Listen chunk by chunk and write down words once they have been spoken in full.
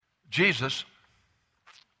Jesus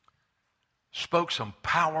spoke some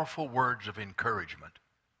powerful words of encouragement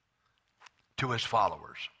to his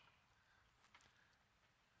followers.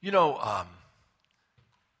 You know,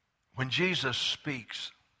 when Jesus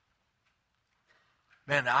speaks,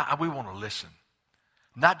 man, we want to listen.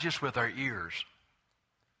 Not just with our ears,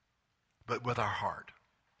 but with our heart.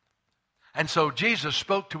 And so Jesus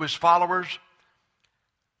spoke to his followers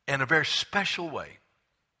in a very special way.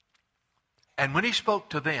 And when he spoke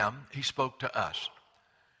to them, he spoke to us.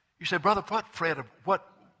 You say, Brother Fred, what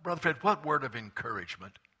word of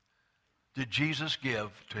encouragement did Jesus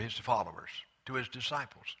give to his followers, to his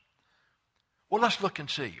disciples? Well, let's look and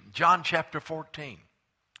see. John chapter 14,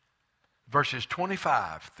 verses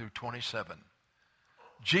 25 through 27.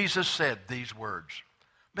 Jesus said these words.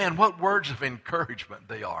 Man, what words of encouragement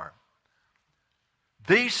they are.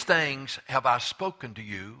 These things have I spoken to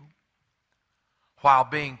you while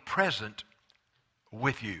being present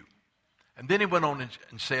with you. And then he went on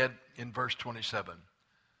and said in verse 27,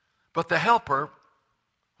 but the Helper,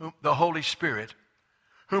 the Holy Spirit,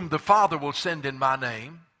 whom the Father will send in my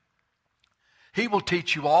name, he will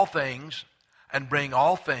teach you all things and bring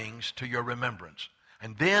all things to your remembrance.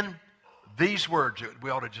 And then these words that we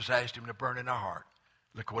ought to just ask him to burn in our heart.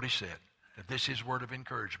 Look what he said. That this is his word of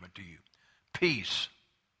encouragement to you. Peace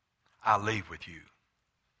I leave with you.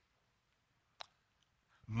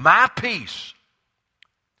 My peace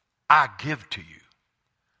I give to you.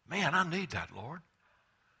 Man, I need that, Lord.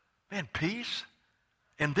 Man, peace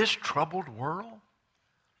in this troubled world.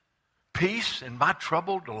 Peace in my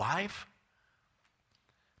troubled life.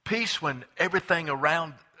 Peace when everything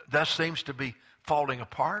around us seems to be falling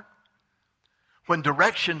apart. When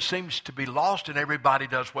direction seems to be lost and everybody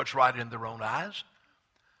does what's right in their own eyes.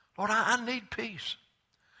 Lord, I need peace.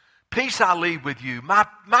 Peace I leave with you. My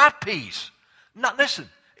peace. Now, listen,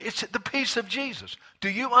 it's the peace of Jesus. Do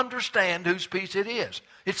you understand whose peace it is?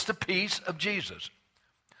 It's the peace of Jesus.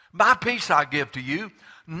 My peace I give to you,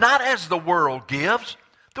 not as the world gives.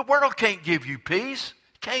 The world can't give you peace.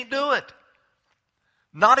 Can't do it.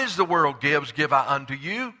 Not as the world gives, give I unto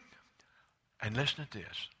you. And listen to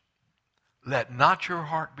this. Let not your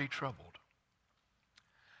heart be troubled.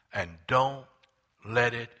 And don't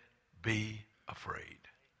let it be afraid.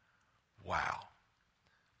 Wow.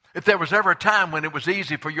 If there was ever a time when it was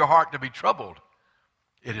easy for your heart to be troubled,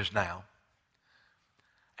 it is now.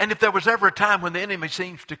 And if there was ever a time when the enemy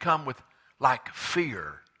seems to come with like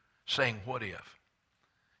fear, saying, what if?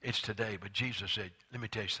 It's today. But Jesus said, let me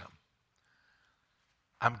tell you something.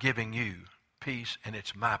 I'm giving you peace, and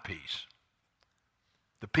it's my peace.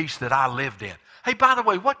 The peace that I lived in. Hey, by the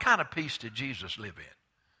way, what kind of peace did Jesus live in?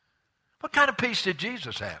 What kind of peace did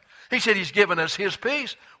Jesus have? He said he's given us his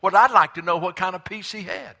peace. Well, I'd like to know what kind of peace he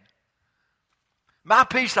had. My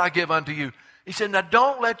peace I give unto you. He said, now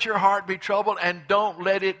don't let your heart be troubled and don't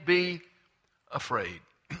let it be afraid.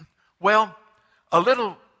 Well, a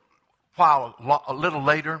little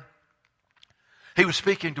later, he was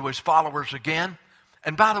speaking to his followers again.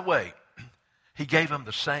 And by the way, he gave them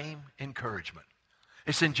the same encouragement.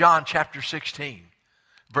 It's in John chapter 16,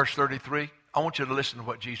 verse 33. I want you to listen to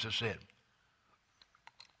what Jesus said.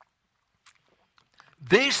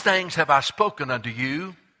 These things have I spoken unto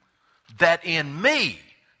you, that in me.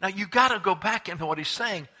 Now you've got to go back into what he's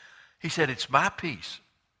saying. He said, it's my peace.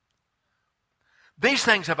 These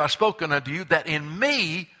things have I spoken unto you, that in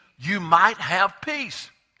me you might have peace.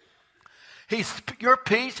 Your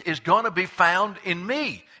peace is going to be found in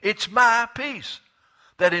me. It's my peace.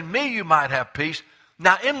 That in me you might have peace.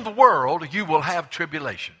 Now in the world you will have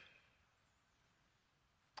tribulation.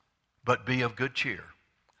 But be of good cheer.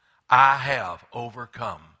 I have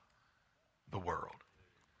overcome the world.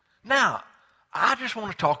 Now, I just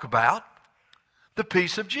want to talk about the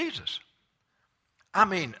peace of Jesus. I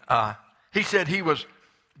mean, he said he was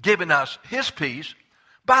giving us his peace.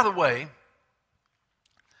 By the way,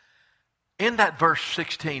 in that verse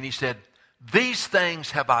 16, he said, these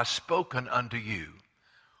things have I spoken unto you.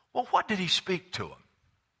 Well, what did he speak to them?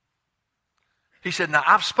 He said, now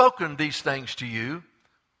I've spoken these things to you,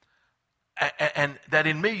 and that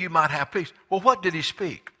in me you might have peace. Well, what did he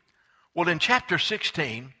speak? Well, in chapter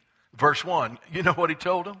 16, verse 1, you know what he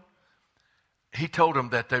told them? He told them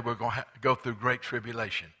that they were going to go through great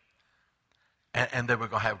tribulation. And they were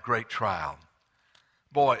going to have great trial.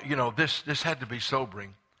 Boy, you know, this had to be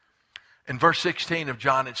sobering. In verse 16 of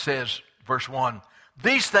John, it says, verse 1,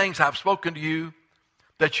 these things I've spoken to you,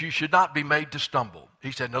 that you should not be made to stumble.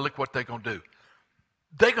 He said, now look what they're going to do.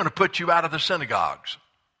 They're going to put you out of the synagogues.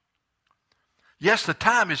 Yes, the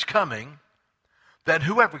time is coming that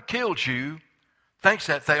whoever kills you thinks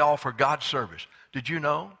that they offer God's service. Did you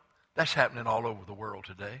know that's happening all over the world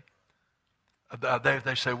today?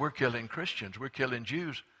 They say, we're killing Christians, we're killing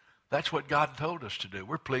Jews. That's what God told us to do.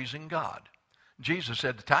 We're pleasing God. Jesus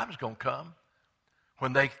said the time is going to come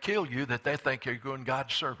when they kill you that they think you're doing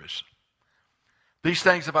God's service. These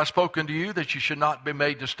things have I spoken to you, that you should not be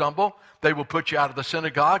made to stumble. They will put you out of the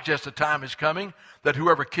synagogue. Just the time is coming that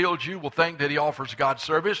whoever kills you will think that he offers God's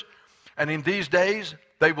service. And in these days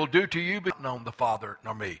they will do to you, but not known the Father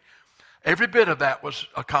nor me. Every bit of that was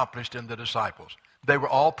accomplished in the disciples. They were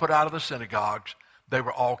all put out of the synagogues. They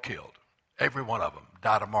were all killed. Every one of them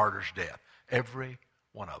died a martyr's death. Every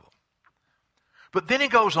one of them. But then he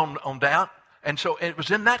goes on down. And so it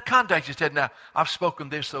was in that context he said, now, I've spoken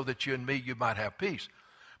this so that you and me, you might have peace.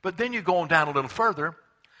 But then you go on down a little further,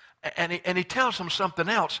 and he tells them something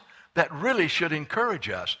else that really should encourage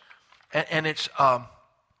us. And it's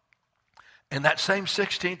in that same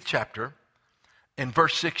 16th chapter, in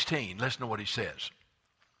verse 16, listen to what he says.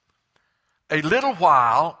 A little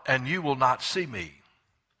while, and you will not see me.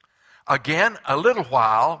 Again, a little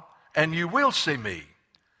while, and you will see me,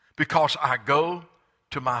 because I go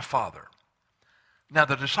to my Father. Now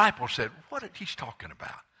the disciples said, what is he talking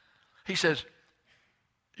about? He says,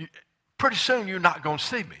 pretty soon you're not going to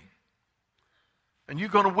see me. And you're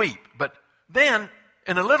going to weep. But then,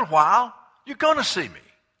 in a little while, you're going to see me.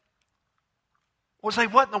 Well, say,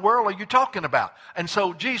 what in the world are you talking about? And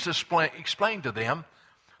so Jesus explained to them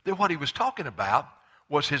that what he was talking about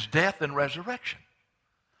was his death and resurrection.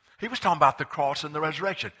 He was talking about the cross and the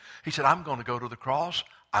resurrection. He said, I'm going to go to the cross.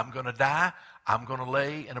 I'm going to die. I'm going to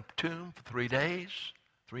lay in a tomb for 3 days,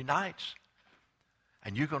 3 nights.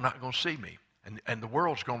 And you're not going to see me. And the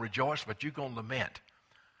world's going to rejoice, but you're going to lament.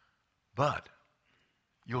 But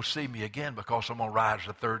you'll see me again because I'm going to rise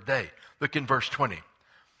the 3rd day. Look in verse 20.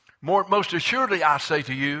 Most assuredly I say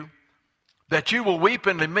to you that you will weep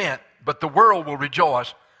and lament, but the world will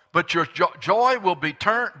rejoice. But your joy will be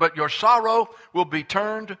turned, but your sorrow will be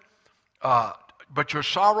turned,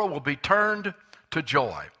 to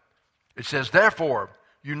joy. It says, therefore,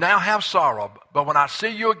 you now have sorrow, but when I see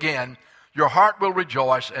you again, your heart will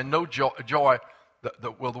rejoice, and no joy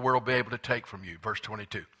will the world be able to take from you. Verse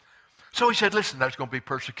 22. So he said, listen, there's going to be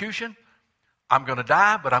persecution. I'm going to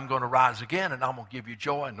die, but I'm going to rise again, and I'm going to give you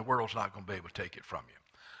joy, and the world's not going to be able to take it from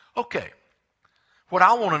you. Okay. What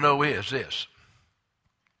I want to know is this.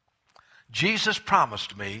 Jesus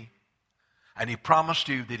promised me, and he promised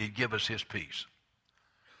you that he'd give us his peace.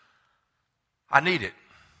 I need it.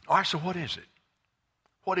 All right, so what is it?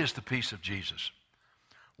 What is the peace of Jesus?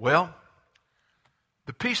 Well,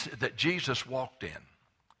 the peace that Jesus walked in,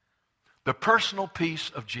 the personal peace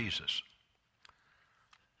of Jesus,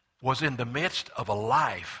 was in the midst of a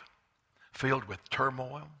life filled with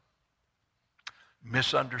turmoil,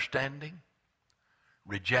 misunderstanding,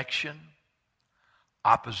 rejection,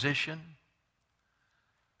 opposition.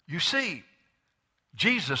 You see,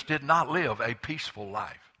 Jesus did not live a peaceful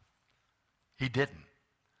life. He didn't.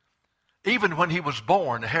 Even when he was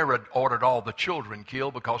born, Herod ordered all the children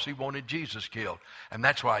killed because he wanted Jesus killed. And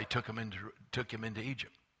that's why he took him into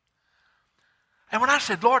Egypt. And when I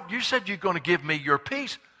said, Lord, you said you're going to give me your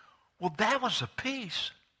peace. Well, that was a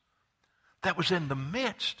peace that was in the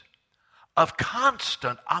midst of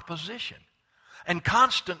constant opposition and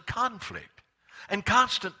constant conflict and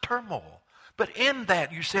constant turmoil. But in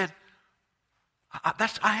that, you said,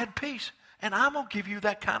 I had peace, and I'm going to give you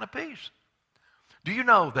that kind of peace. Do you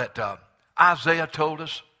know that Isaiah told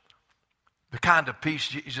us the kind of peace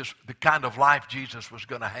Jesus, the kind of life Jesus was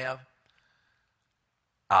going to have,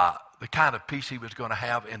 the kind of peace he was going to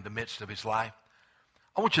have in the midst of his life?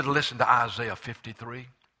 I want you to listen to Isaiah 53.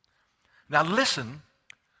 Now listen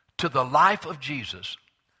to the life of Jesus,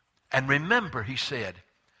 and remember he said,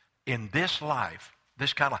 in this life,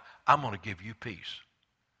 this kind of life, I'm going to give you peace.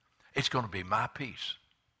 It's going to be my peace.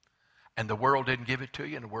 And the world didn't give it to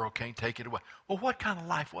you, and the world can't take it away. Well, what kind of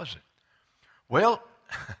life was it? Well,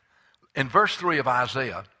 in verse 3 of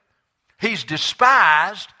Isaiah, he's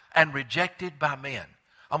despised and rejected by men.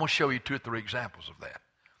 I'm going to show you 2 or 3 examples of that.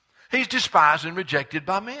 He's despised and rejected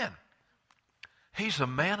by men. He's a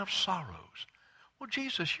man of sorrows. Well,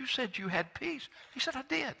 Jesus, you said you had peace. He said, I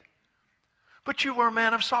did. But you were a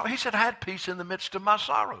man of sorrow. He said, I had peace in the midst of my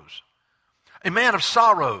sorrows. A man of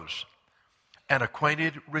sorrows and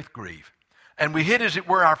acquainted with grief. And we hid, as it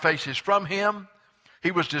were, our faces from him.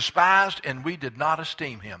 He was despised, and we did not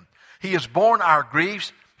esteem him. He has borne our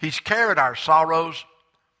griefs. He's carried our sorrows.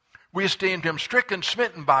 We esteemed him stricken,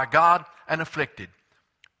 smitten by God, and afflicted.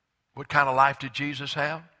 What kind of life did Jesus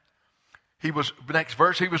have? Next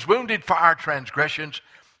verse, he was wounded for our transgressions.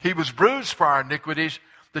 He was bruised for our iniquities.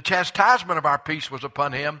 The chastisement of our peace was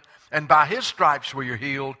upon him, and by his stripes we are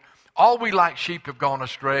healed. All we like sheep have gone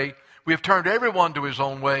astray. We have turned everyone to his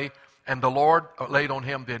own way, and the Lord laid on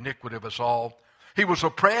him the iniquity of us all. He was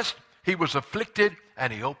oppressed, he was afflicted,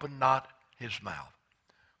 and he opened not his mouth.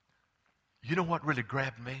 You know what really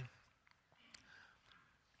grabbed me?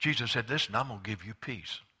 Jesus said, listen, I'm going to give you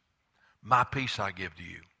peace. My peace I give to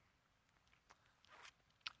you.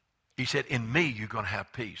 He said, in me you're going to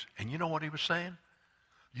have peace. And you know what he was saying?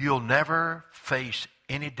 You'll never face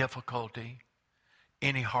any difficulty,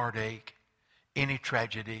 any heartache, any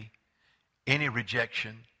tragedy, any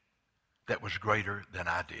rejection that was greater than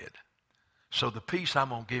I did. So the peace I'm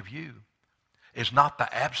going to give you is not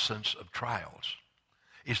the absence of trials.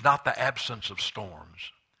 It's not the absence of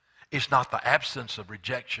storms. It's not the absence of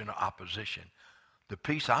rejection or opposition. The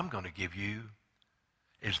peace I'm going to give you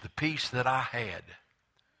is the peace that I had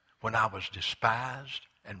when I was despised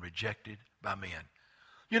and rejected by men.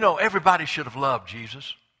 You know, everybody should have loved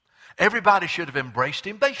Jesus. Everybody should have embraced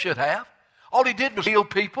him. They should have. All he did was heal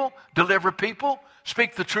people, deliver people,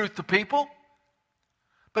 speak the truth to people.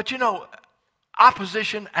 But you know,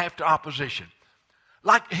 opposition after opposition.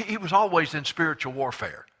 Like he was always in spiritual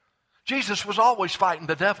warfare. Jesus was always fighting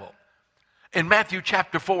the devil. In Matthew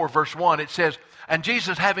chapter 4, verse 1, it says, and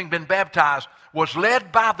Jesus, having been baptized, was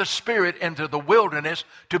led by the Spirit into the wilderness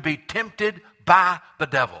to be tempted by the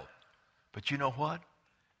devil. But you know what?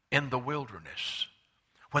 In the wilderness,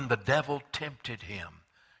 when the devil tempted him,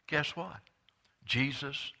 guess what?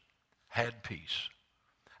 Jesus had peace.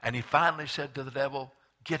 And he finally said to the devil,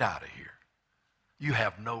 get out of here. You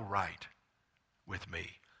have no right with me.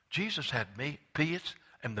 Jesus had peace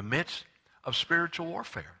in the midst of spiritual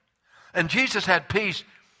warfare. And Jesus had peace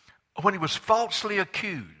when he was falsely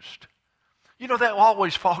accused. You know, they're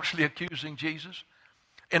always falsely accusing Jesus.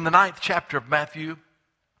 In the 9th chapter of Matthew,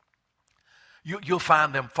 you'll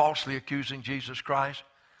find them falsely accusing Jesus Christ.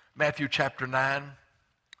 Matthew chapter 9.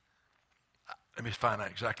 Let me find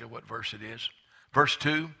out exactly what verse it is. Verse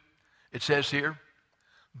 2, it says here,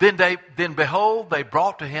 Then behold, they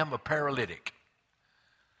brought to him a paralytic,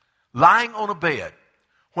 lying on a bed.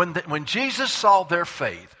 When Jesus saw their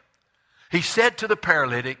faith, he said to the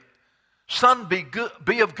paralytic, Son,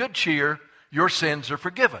 be of good cheer, your sins are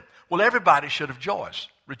forgiven. Well, everybody should have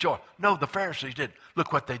rejoiced. No, the Pharisees did.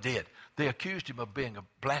 Look what they did. They accused him of being a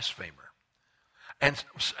blasphemer. And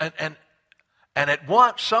at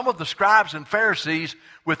once, some of the scribes and Pharisees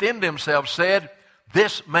within themselves said,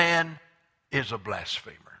 this man is a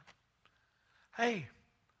blasphemer. Hey,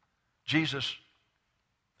 Jesus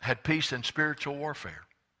had peace in spiritual warfare.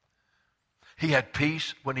 He had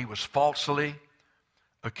peace when he was falsely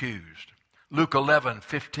accused. Luke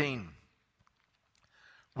 11:15.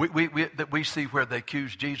 We see where they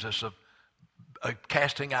accused Jesus of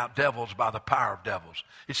casting out devils by the power of devils.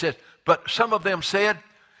 It says, but some of them said,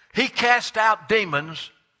 he cast out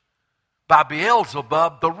demons by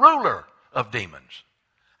Beelzebub, the ruler of demons.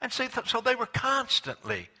 And see, so they were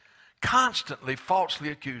constantly falsely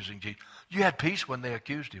accusing Jesus. You had peace when they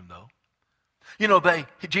accused him, though. You know,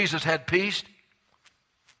 Jesus had peace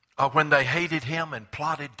when they hated him and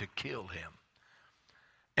plotted to kill him.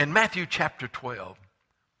 In Matthew chapter 12,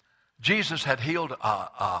 Jesus had healed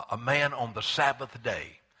a man on the Sabbath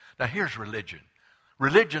day. Now here's religion.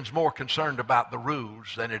 Religion's more concerned about the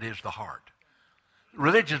rules than it is the heart.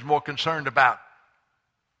 Religion's more concerned about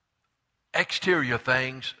exterior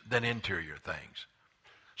things than interior things.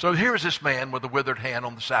 So here's this man with a withered hand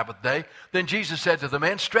on the Sabbath day. Then Jesus said to the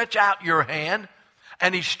man, stretch out your hand.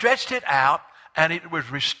 And he stretched it out, and it was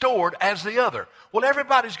restored as the other. Well,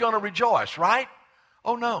 everybody's going to rejoice, right?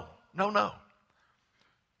 Oh, no.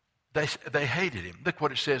 They hated him. Look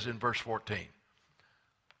what it says in verse 14.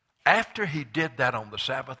 After he did that on the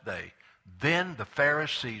Sabbath day, then the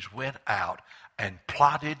Pharisees went out and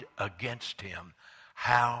plotted against him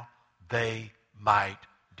how they might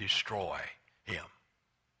destroy him.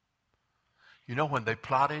 You know, when they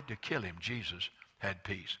plotted to kill him, Jesus had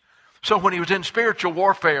peace. So when he was in spiritual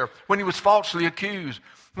warfare, when he was falsely accused,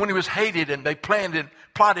 when he was hated and they planned and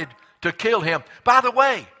plotted to kill him. By the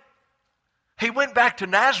way, he went back to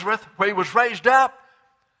Nazareth where he was raised up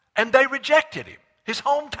and they rejected him. His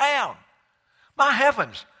hometown. My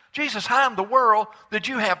heavens. Jesus, how in the world did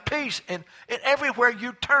you have peace? And everywhere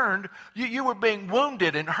you turned, you were being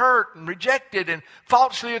wounded and hurt and rejected and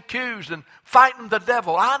falsely accused and fighting the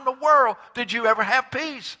devil. How in the world did you ever have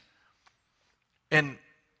peace? In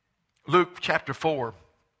Luke chapter 4,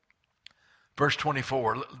 verse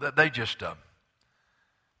 24, they just,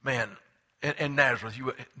 in Nazareth.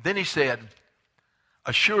 Then he said,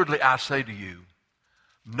 assuredly I say to you,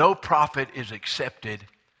 no prophet is accepted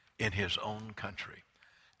in his own country.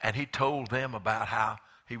 And he told them about how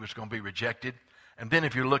he was going to be rejected. And then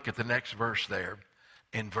if you look at the next verse there,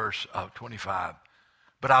 in verse 25.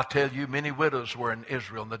 But I'll tell you, many widows were in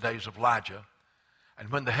Israel in the days of Elijah.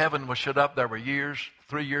 And when the heaven was shut up, there were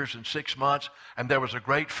 3 years and 6 months, and there was a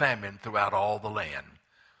great famine throughout all the land.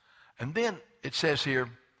 And then it says here,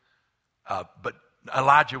 but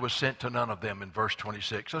Elijah was sent to none of them in verse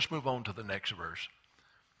 26. Let's move on to the next verse.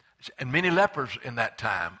 And many lepers in that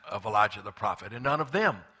time of Elijah the prophet, and none of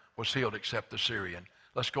them was healed except the Syrian.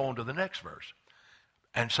 Let's go on to the next verse.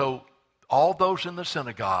 And so all those in the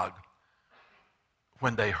synagogue,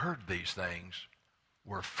 when they heard these things,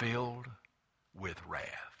 were filled with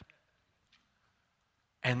wrath.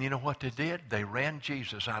 And you know what they did? They ran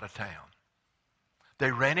Jesus out of town.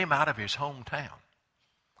 They ran him out of his hometown.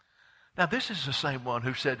 Now, this is the same one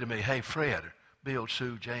who said to me, hey, Fred, Bill,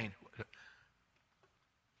 Sue, Jane,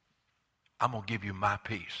 I'm going to give you my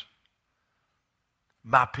peace.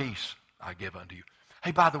 My peace I give unto you.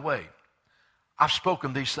 Hey, by the way, I've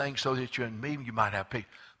spoken these things so that you and me, you might have peace.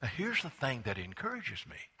 Now, here's the thing that encourages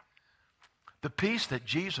me. The peace that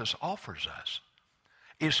Jesus offers us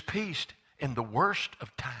is peace in the worst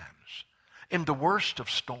of times, in the worst of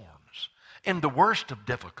storms, in the worst of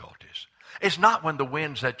difficulties. It's not when the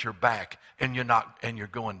wind's at your back and you're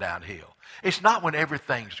going downhill. It's not when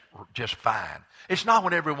everything's just fine. It's not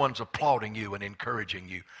when everyone's applauding you and encouraging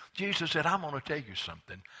you. Jesus said, I'm going to tell you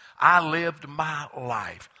something. I lived my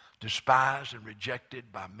life despised and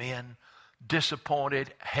rejected by men,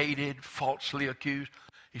 disappointed, hated, falsely accused.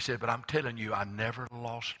 He said, but I'm telling you, I never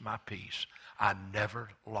lost my peace. I never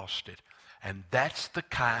lost it. And that's the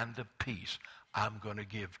kind of peace I'm going to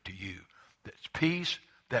give to you. That's peace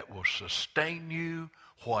that will sustain you,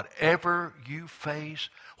 whatever you face,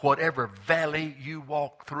 whatever valley you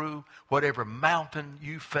walk through, whatever mountain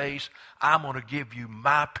you face. I'm going to give you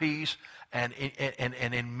my peace, and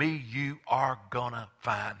in me you are going to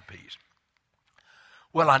find peace.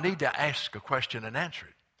 Well, I need to ask a question and answer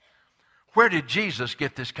it. Where did Jesus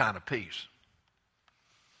get this kind of peace?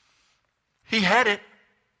 He had it.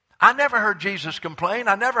 I never heard Jesus complain.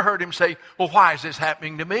 I never heard him say, well, why is this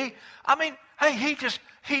happening to me? I mean, hey,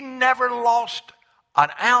 he never lost an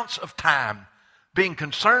ounce of time being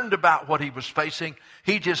concerned about what he was facing.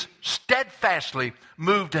 He just steadfastly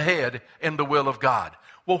moved ahead in the will of God.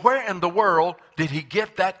 Well, where in the world did he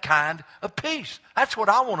get that kind of peace? That's what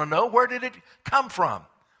I want to know. Where did it come from?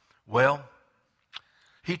 Well,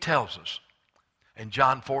 he tells us in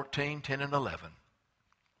John 14, 10 and 11.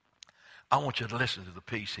 I want you to listen to the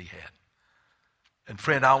peace he had. And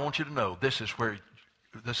friend, I want you to know this is where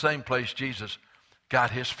the same place Jesus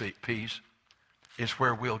got his peace is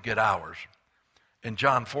where we'll get ours. In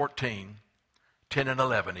John 14, 10 and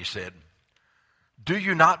 11, he said, do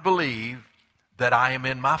you not believe that I am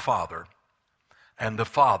in my Father and the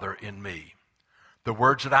Father in me? The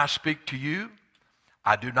words that I speak to you,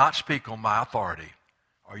 I do not speak on my authority.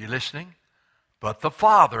 Are you listening? But the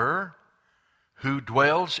Father who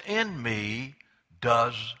dwells in me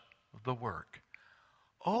does the work.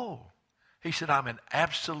 Oh, he said, I'm in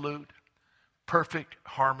absolute, perfect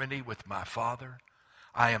harmony with my Father.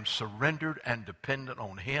 I am surrendered and dependent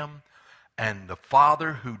on him, and the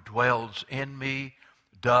Father who dwells in me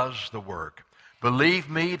does the work. Believe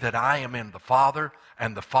me that I am in the Father,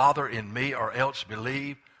 and the Father in me, or else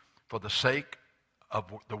believe for the sake of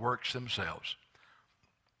the works themselves.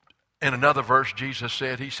 In another verse, Jesus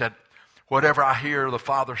said, he said, whatever I hear the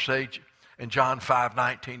Father say, in John 5,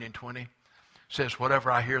 19 and 20, says, whatever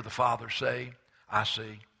I hear the Father say, I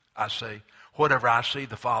say. Whatever I see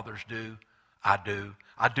the Fathers do, I do.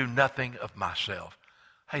 I do nothing of myself.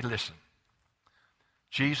 Hey, listen.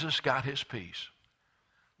 Jesus got his peace.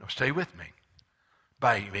 Now stay with me.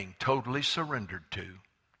 By being totally surrendered to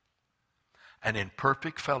and in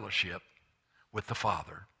perfect fellowship with the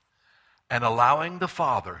Father, and allowing the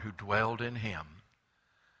Father who dwelled in him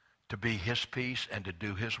to be his peace and to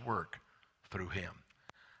do his work through him.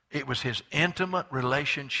 It was his intimate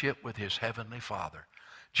relationship with his heavenly Father.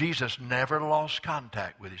 Jesus never lost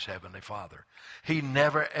contact with his heavenly Father. He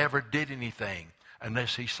never ever did anything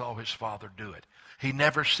unless he saw his Father do it. He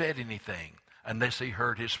never said anything unless he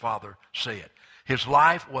heard his Father say it. His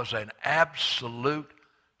life was an absolute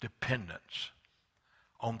dependence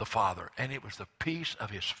on the Father, and it was the peace of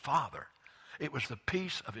his Father. It was the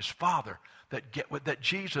peace of his Father that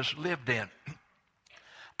Jesus lived in.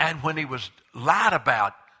 And when he was lied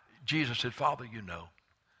about, Jesus said, Father, you know.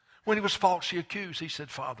 When he was falsely accused, he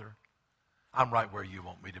said, Father, I'm right where you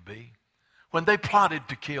want me to be. When they plotted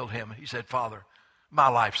to kill him, he said, Father, my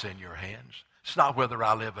life's in your hands. It's not whether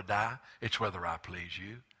I live or die. It's whether I please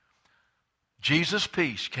you. Jesus'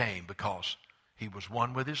 peace came because he was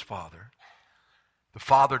one with his Father. The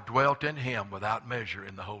Father dwelt in him without measure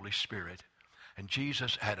in the Holy Spirit. And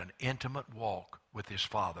Jesus had an intimate walk with his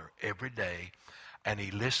Father every day, and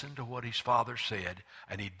he listened to what his Father said,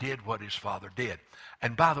 and he did what his Father did.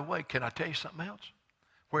 And by the way, can I tell you something else?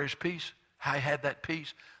 Where his peace, how he had that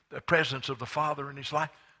peace, the presence of the Father in his life.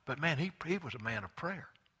 But man, he was a man of prayer.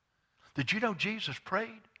 Did you know Jesus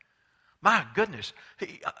prayed? My goodness,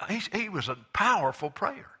 he was a powerful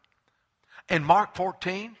prayer. In Mark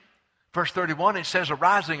 14, verse 31, it says,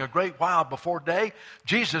 arising a great while before day,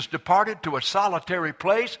 Jesus departed to a solitary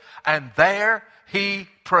place, and there he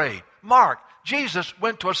prayed. Mark, Jesus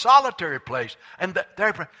went to a solitary place, and there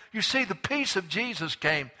he prayed. You see, the peace of Jesus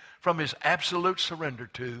came from his absolute surrender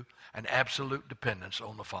to and absolute dependence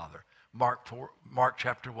on the Father. Mark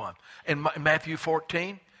chapter 1. In Matthew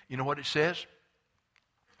 14, you know what it says?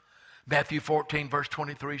 Matthew 14, verse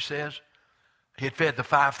 23 says, he had fed the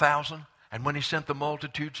 5,000, and when he sent the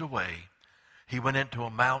multitudes away, he went into a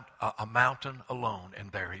mountain alone,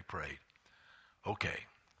 and there he prayed. Okay.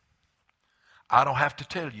 I don't have to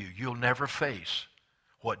tell you, you'll never face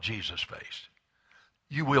what Jesus faced.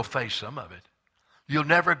 You will face some of it. You'll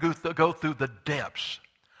never go through the depths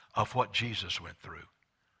of what Jesus went through.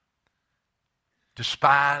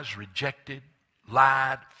 Despised, rejected,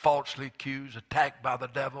 lied, falsely accused, attacked by the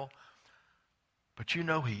devil. But you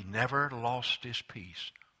know he never lost his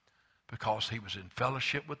peace because he was in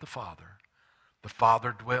fellowship with the Father. The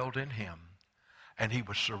Father dwelled in him, and he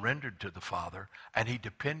was surrendered to the Father, and he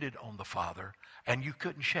depended on the Father, and you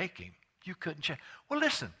couldn't shake him. You couldn't shake. Well,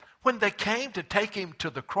 listen, when they came to take him to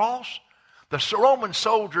the cross, the Roman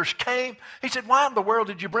soldiers came. He said, why in the world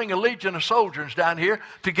did you bring a legion of soldiers down here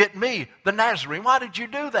to get me, the Nazarene? Why did you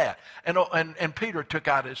do that? And Peter took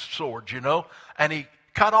out his sword, and he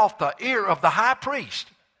cut off the ear of the high priest.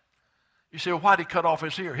 You say, well, why did he cut off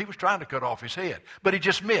his ear? He was trying to cut off his head, but he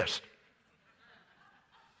just missed.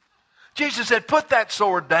 Jesus said, put that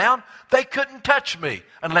sword down. They couldn't touch me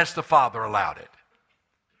unless the Father allowed it.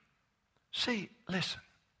 See, listen.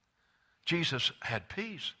 Jesus had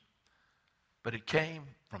peace, but it came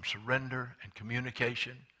from surrender and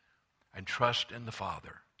communication and trust in the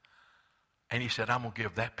Father. And he said, I'm going to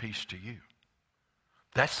give that peace to you.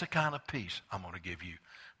 That's the kind of peace I'm going to give you.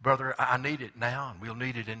 Brother, I need it now, and we'll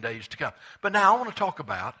need it in days to come. But now I want to talk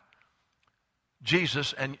about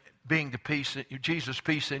Jesus and being the peace, Jesus'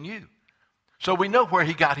 peace in you. So we know where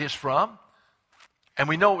he got his from, and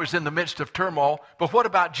we know it was in the midst of turmoil. But what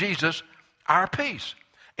about Jesus, our peace?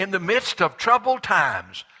 In the midst of troubled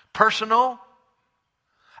times, personal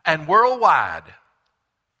and worldwide,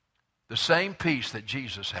 the same peace that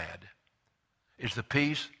Jesus had is the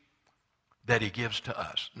peace that he gives to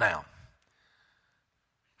us. Now,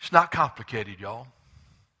 it's not complicated, y'all.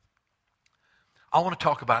 I want to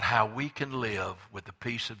talk about how we can live with the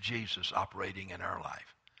peace of Jesus operating in our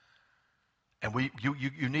life. And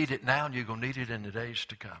you need it now, and you're going to need it in the days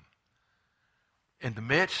to come. In the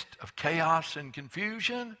midst of chaos and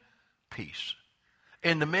confusion, peace.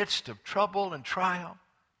 In the midst of trouble and trial,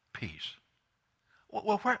 peace.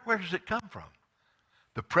 Well, where does it come from?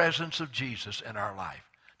 The presence of Jesus in our life.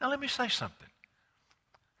 Now, let me say something.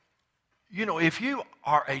 If you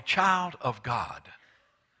are a child of God,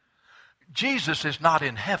 Jesus is not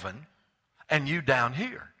in heaven and you down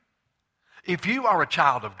here. If you are a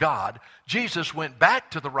child of God, Jesus went back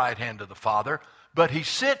to the right hand of the Father, but he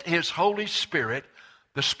sent his Holy Spirit,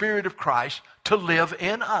 the Spirit of Christ, to live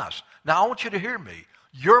in us. Now, I want you to hear me.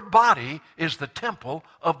 Your body is the temple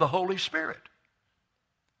of the Holy Spirit.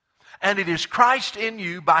 And it is Christ in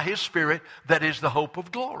you by his Spirit that is the hope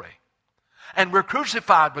of glory. And we're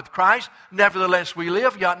crucified with Christ. Nevertheless, we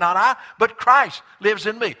live, yet not I, but Christ lives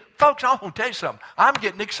in me. Folks, I want to tell you something. I'm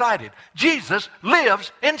getting excited. Jesus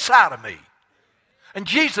lives inside of me. And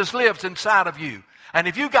Jesus lives inside of you. And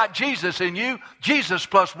if you got Jesus in you, Jesus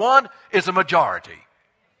plus one is a majority.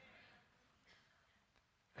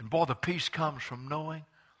 And boy, the peace comes from knowing,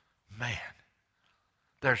 man,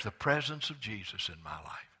 there's the presence of Jesus in my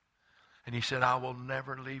life. And he said, I will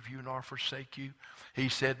never leave you nor forsake you. He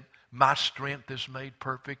said, my strength is made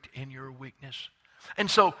perfect in your weakness. And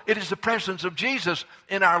so it is the presence of Jesus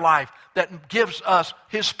in our life that gives us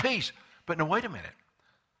his peace. But now wait a minute.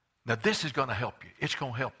 Now this is going to help you. It's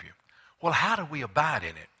going to help you. Well, how do we abide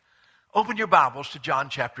in it? Open your Bibles to John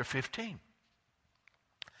chapter 15.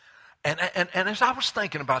 And as I was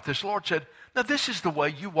thinking about this, the Lord said, now this is the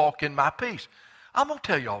way you walk in my peace. I'm going to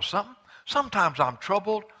tell y'all something. Sometimes I'm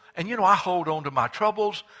troubled, and I hold on to my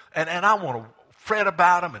troubles, and I want to fret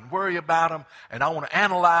about them and worry about them, and I want to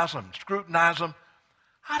analyze them and scrutinize them.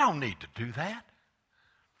 I don't need to do that.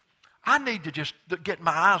 I need to just get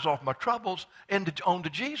my eyes off my troubles and onto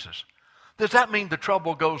Jesus. Does that mean the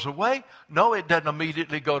trouble goes away? No, it doesn't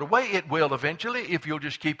immediately go away. It will eventually if you'll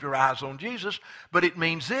just keep your eyes on Jesus. But it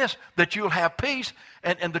means this, that you'll have peace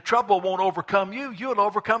and the trouble won't overcome you. You'll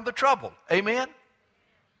overcome the trouble. Amen?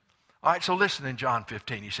 All right, so listen in John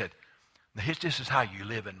 15. He said, this is how you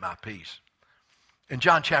live in my peace. In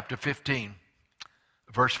John chapter 15,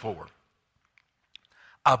 verse 4.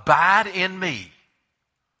 Abide in me.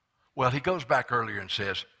 Well, he goes back earlier and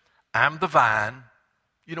says, I'm the vine.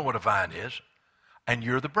 You know what a vine is. And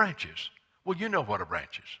you're the branches. Well, you know what a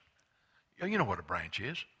branch is. You know what a branch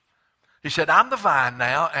is. He said, I'm the vine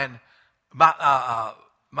now, and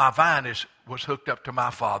my vine was hooked up to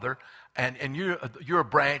my Father, and you're a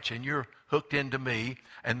branch, and you're hooked into me,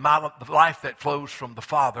 and the life that flows from the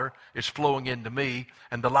Father is flowing into me,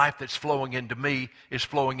 and the life that's flowing into me is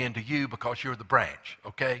flowing into you because you're the branch,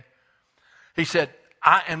 okay? He said,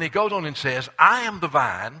 and he goes on and says, I am the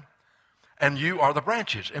vine, and you are the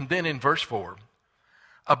branches. And then in verse 4,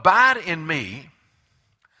 abide in me,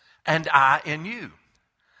 and I in you.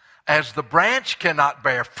 As the branch cannot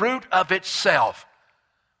bear fruit of itself.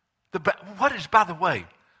 What is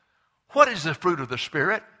the fruit of the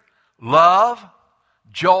Spirit? Love,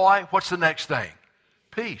 joy. What's the next thing?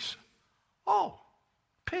 Peace. Oh,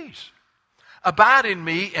 peace. Abide in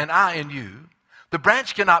me, and I in you. The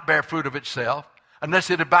branch cannot bear fruit of itself unless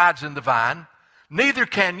it abides in the vine. Neither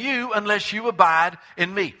can you unless you abide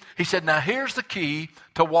in me. He said, now here's the key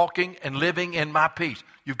to walking and living in my peace.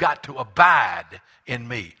 You've got to abide in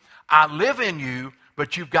me. I live in you,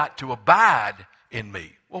 but you've got to abide in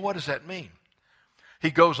me. Well, what does that mean?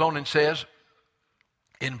 He goes on and says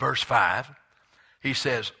in verse 5, he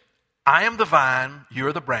says, I am the vine, you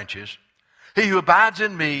are the branches. He who abides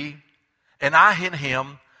in me and I in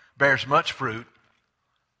him bears much fruit.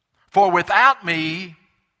 For without me,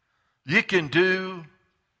 you can do,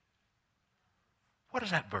 what is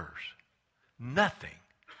that verse? Nothing.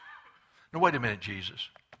 Now, wait a minute, Jesus.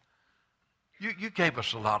 You gave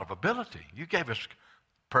us a lot of ability. You gave us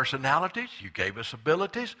personalities. You gave us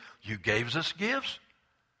abilities. You gave us gifts.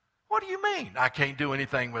 What do you mean? I can't do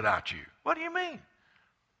anything without you. What do you mean?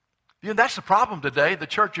 You know, that's the problem today. The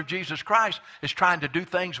Church of Jesus Christ is trying to do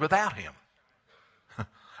things without him.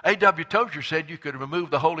 A.W. Tozer said you could remove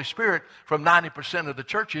the Holy Spirit from 90% of the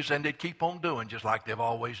churches and they'd keep on doing just like they've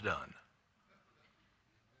always done.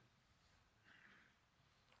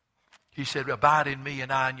 He said, abide in me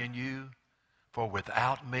and I in you, for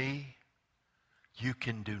without me, you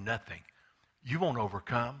can do nothing. You won't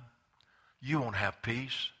overcome. You won't have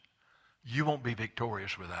peace. You won't be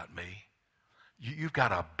victorious without me. You've got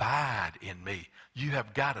to abide in me. You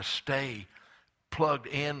have got to stay plugged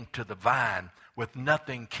into the vine with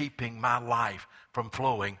nothing keeping my life from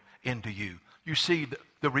flowing into you. You see,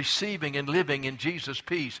 the receiving and living in Jesus'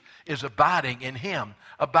 peace is abiding in him.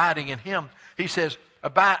 Abiding in him. He says,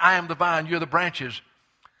 abide, I am the vine, you're the branches.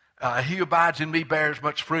 He who abides in me bears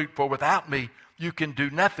much fruit, for without me you can do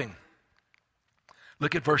nothing.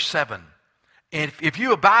 Look at verse 7. And if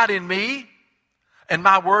you abide in me and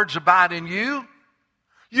my words abide in you,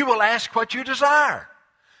 you will ask what you desire,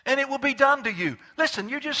 and it will be done to you. Listen,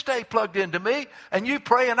 you just stay plugged into me, and you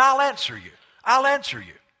pray, and I'll answer you. I'll answer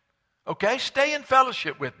you. Okay? Stay in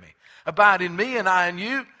fellowship with me. Abide in me, and I in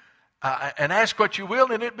you, and ask what you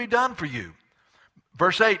will, and it'll be done for you.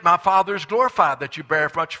 Verse 8, my Father is glorified that you bear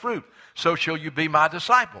much fruit. So shall you be my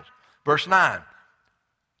disciples. Verse 9,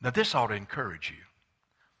 now this ought to encourage you.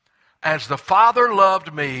 As the Father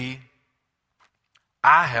loved me,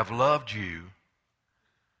 I have loved you.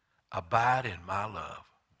 Abide in my love.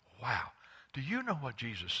 Wow. Do you know what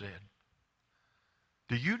Jesus said?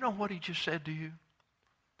 Do you know what he just said to you?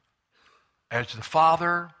 As the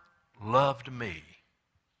Father loved me,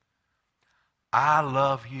 I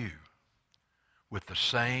love you with the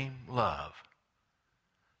same love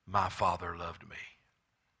my Father loved me.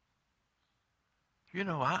 You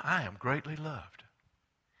know, I am greatly loved.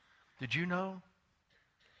 Did you know?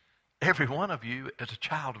 Every one of you as a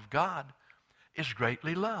child of God is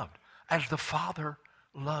greatly loved. As the Father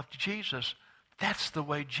loved Jesus, that's the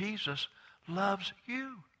way Jesus loves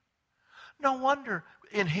you. No wonder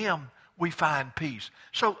in him we find peace.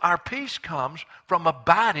 So our peace comes from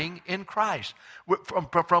abiding in Christ,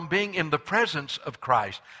 from being in the presence of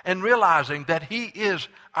Christ and realizing that he is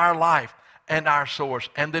our life and our source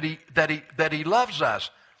and that he loves us.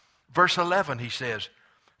 Verse 11, he says,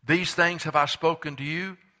 these things have I spoken to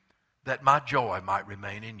you that my joy might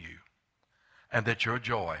remain in you and that your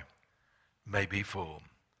joy may be full.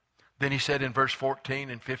 Then he said in verse 14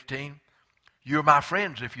 and 15, you're my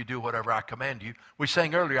friends if you do whatever I command you. We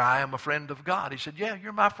sang earlier, I am a friend of God. He said, yeah,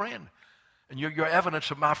 you're my friend. And your evidence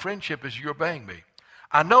of my friendship is you're obeying me.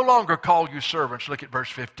 I no longer call you servants. Look at verse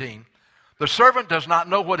 15. The servant does not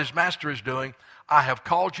know what his master is doing. I have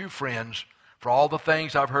called you friends, for all the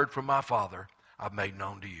things I've heard from my Father I've made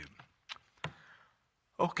known to you.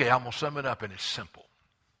 Okay, I'm going to sum it up, and it's simple.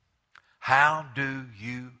 How do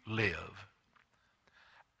you live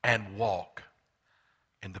and walk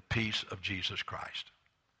in the peace of Jesus Christ?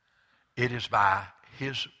 It is by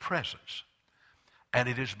his presence. And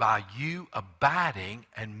it is by you abiding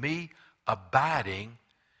and me abiding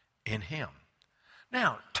in him.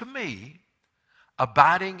 Now, to me,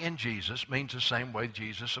 abiding in Jesus means the same way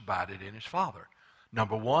Jesus abided in his Father.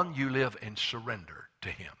 Number one, you live in surrender to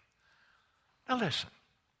him. Now listen,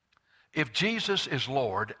 if Jesus is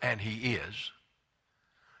Lord, and he is,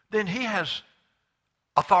 then he has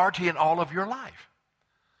authority in all of your life.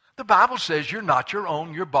 The Bible says you're not your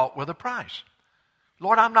own, you're bought with a price.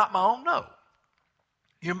 Lord, I'm not my own. No.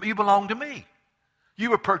 You belong to me.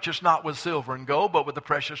 You were purchased not with silver and gold, but with the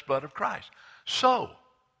precious blood of Christ. So,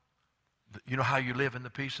 you know how you live in the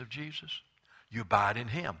peace of Jesus? You abide in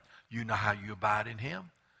him. You know how you abide in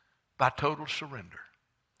him? By total surrender.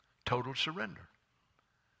 Total surrender.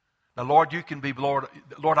 Now, Lord, you can be, Lord,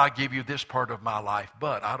 I give you this part of my life,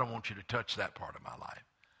 but I don't want you to touch that part of my life.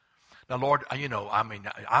 Now, Lord,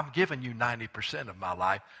 I'm giving you 90% of my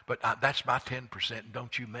life, but that's my 10%, and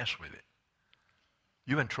don't you mess with it.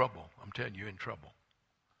 You're in trouble. I'm telling you, you're in trouble.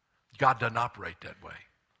 God doesn't operate that way.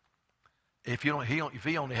 If he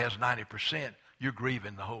only has 90%, you're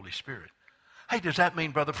grieving the Holy Spirit. Hey, does that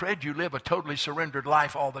mean, Brother Fred, you live a totally surrendered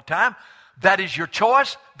life all the time? That is your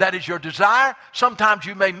choice. That is your desire. Sometimes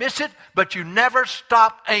you may miss it, but you never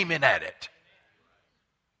stop aiming at it.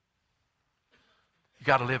 You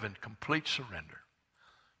got to live in complete surrender.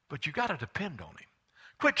 But you got to depend on him.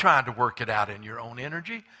 Quit trying to work it out in your own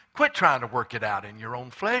energy. Quit trying to work it out in your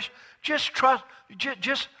own flesh. Just trust.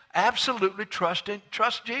 Just absolutely trust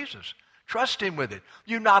Jesus. Trust him with it.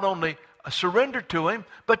 You not only surrender to him,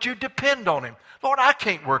 but you depend on him. Lord, I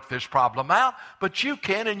can't work this problem out, but you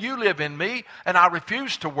can, and you live in me, and I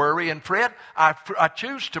refuse to worry and fret. I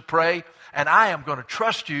choose to pray, and I am going to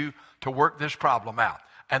trust you to work this problem out.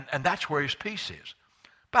 And that's where his peace is.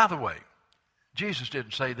 By the way, Jesus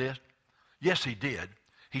didn't say this. Yes, he did.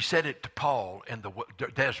 He said it to Paul in the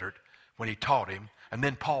desert when he taught him, and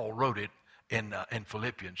then Paul wrote it in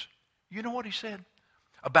Philippians. You know what he said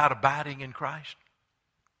about abiding in Christ?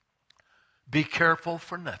 Be careful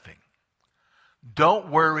for nothing. Don't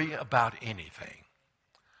worry about anything.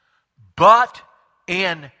 But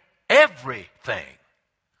in everything.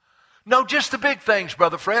 No, just the big things,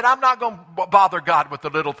 Brother Fred. I'm not going to bother God with the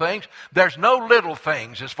little things. There's no little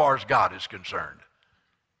things as far as God is concerned.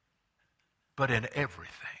 But in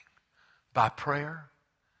everything. By prayer,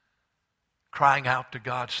 crying out to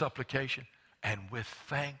God, supplication, and with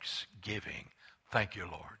thanksgiving. Thank you,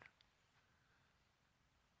 Lord.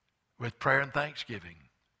 With prayer and thanksgiving.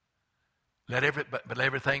 Let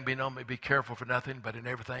everything be known. Be careful for nothing, but in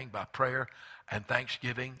everything by prayer and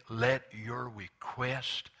thanksgiving, let your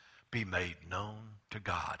request be made known to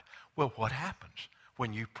God. Well, what happens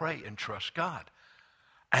when you pray and trust God?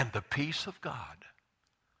 And the peace of God,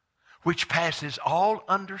 which passes all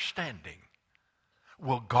understanding,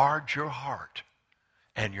 will guard your heart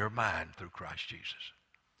and your mind through Christ Jesus.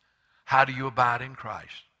 How do you abide in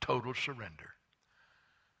Christ? Total surrender.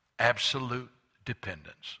 Absolute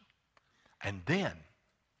dependence. And then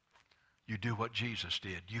you do what Jesus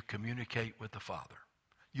did. You communicate with the Father.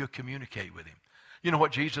 You communicate with him. You know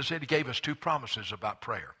what Jesus said? He gave us two promises about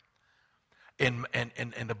prayer. In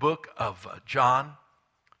the book of John,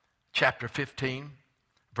 chapter 15,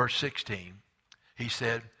 verse 16, he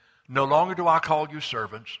said, no longer do I call you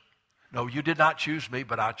servants. No, you did not choose me,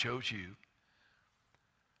 but I chose you.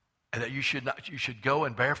 And that you should go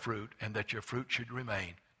and bear fruit, and that your fruit should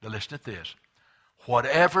remain. Now listen to this.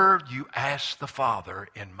 Whatever you ask the Father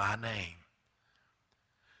in my name,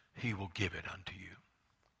 he will give it unto you.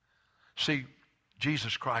 See,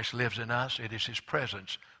 Jesus Christ lives in us. It is his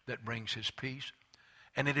presence that brings his peace.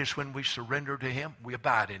 And it is when we surrender to him, we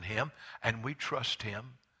abide in him, and we trust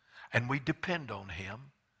him, and we depend on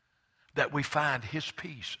him, that we find his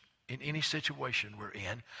peace in any situation we're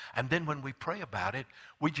in. And then when we pray about it,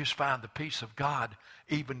 we just find the peace of God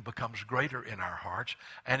even becomes greater in our hearts,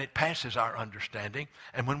 and it passes our understanding.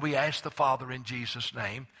 And when we ask the Father in Jesus'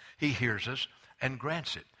 name, he hears us and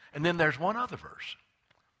grants it. And then there's one other verse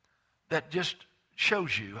that just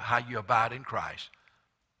shows you how you abide in Christ.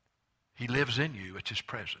 He lives in you. It's his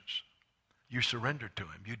presence. You surrender to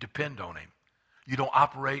him. You depend on him. You don't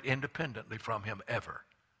operate independently from him ever.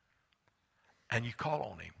 And you call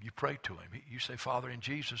on him. You pray to him. You say, Father, in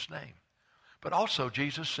Jesus' name. But also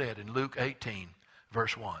Jesus said in Luke 18,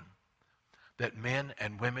 verse 1, that men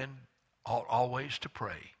and women ought always to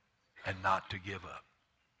pray and not to give up.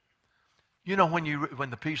 You know when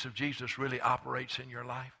the peace of Jesus really operates in your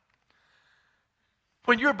life?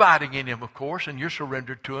 When you're abiding in him, of course, and you're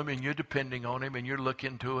surrendered to him, and you're depending on him, and you're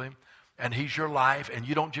looking to him, and he's your life, and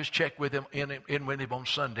you don't just check with him in with him on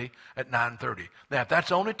Sunday at 9:30. Now, if that's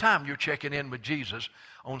the only time you're checking in with Jesus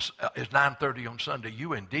is 9:30 on Sunday,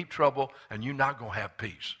 you're in deep trouble, and you're not going to have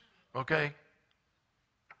peace. Okay?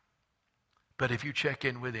 But if you check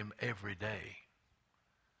in with him every day,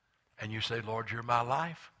 and you say, Lord, you're my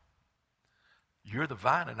life. You're the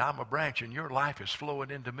vine and I'm a branch, and your life is flowing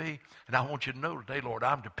into me. And I want you to know today, Lord,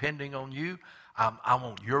 I'm depending on you. I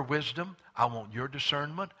want your wisdom. I want your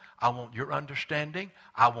discernment. I want your understanding.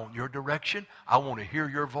 I want your direction. I want to hear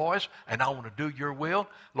your voice, and I want to do your will.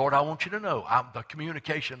 Lord, I want you to know the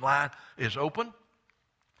communication line is open.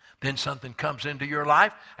 Then something comes into your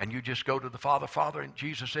life, and you just go to the Father. Father, and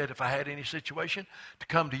Jesus said, if I had any situation, to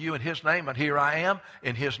come to you in his name, and here I am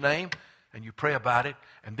in his name. And you pray about it,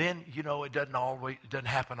 and then, it doesn't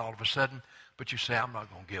happen all of a sudden, but you say, I'm not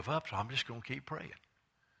going to give up, so I'm just going to keep praying.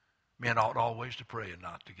 Men ought always to pray and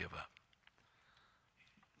not to give up.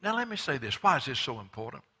 Now let me say this. Why is this so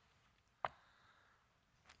important?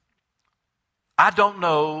 I don't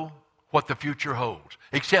know what the future holds,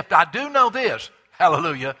 except I do know this.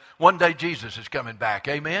 Hallelujah. One day Jesus is coming back.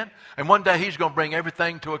 Amen. And one day he's going to bring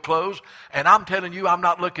everything to a close. And I'm telling you, I'm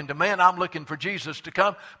not looking to man. I'm looking for Jesus to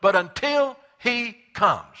come. But until he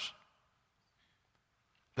comes,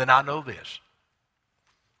 then I know this.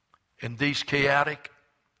 In these chaotic,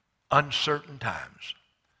 uncertain times,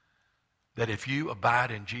 that if you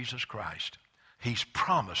abide in Jesus Christ, he's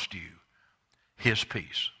promised you his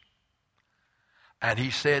peace. And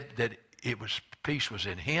he said that peace was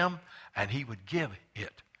in him, and he would give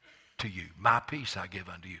it to you. My peace I give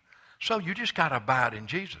unto you. So you just got to abide in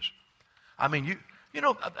Jesus. I mean,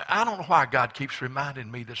 I don't know why God keeps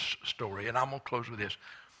reminding me this story, and I'm going to close with this.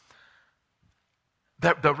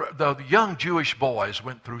 The young Jewish boys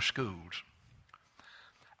went through schools.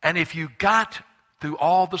 And if you got through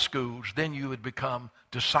all the schools, then you would become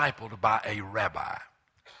discipled by a rabbi.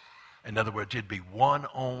 In other words, it'd be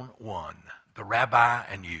one-on-one, the rabbi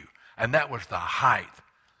and you. And that was the height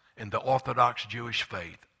in the Orthodox Jewish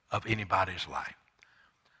faith of anybody's life.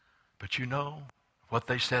 But you know what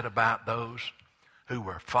they said about those who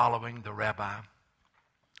were following the rabbi?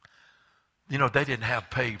 They didn't have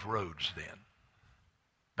paved roads then,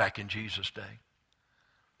 back in Jesus' day.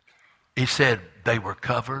 He said they were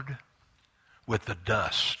covered with the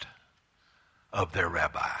dust of their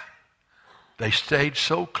rabbi. They stayed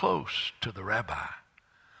so close to the rabbi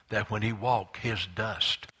that when he walked, his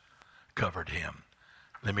dust covered him.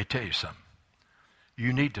 Let me tell you something.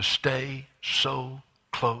 You need to stay so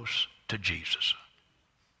close to Jesus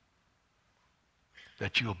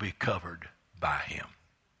that you'll be covered by him.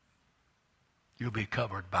 You'll be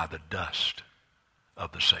covered by the dust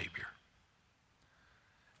of the Savior.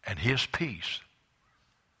 And his peace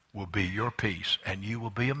will be your peace, and you will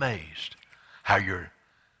be amazed how you're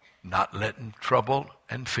not letting trouble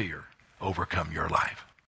and fear overcome your life.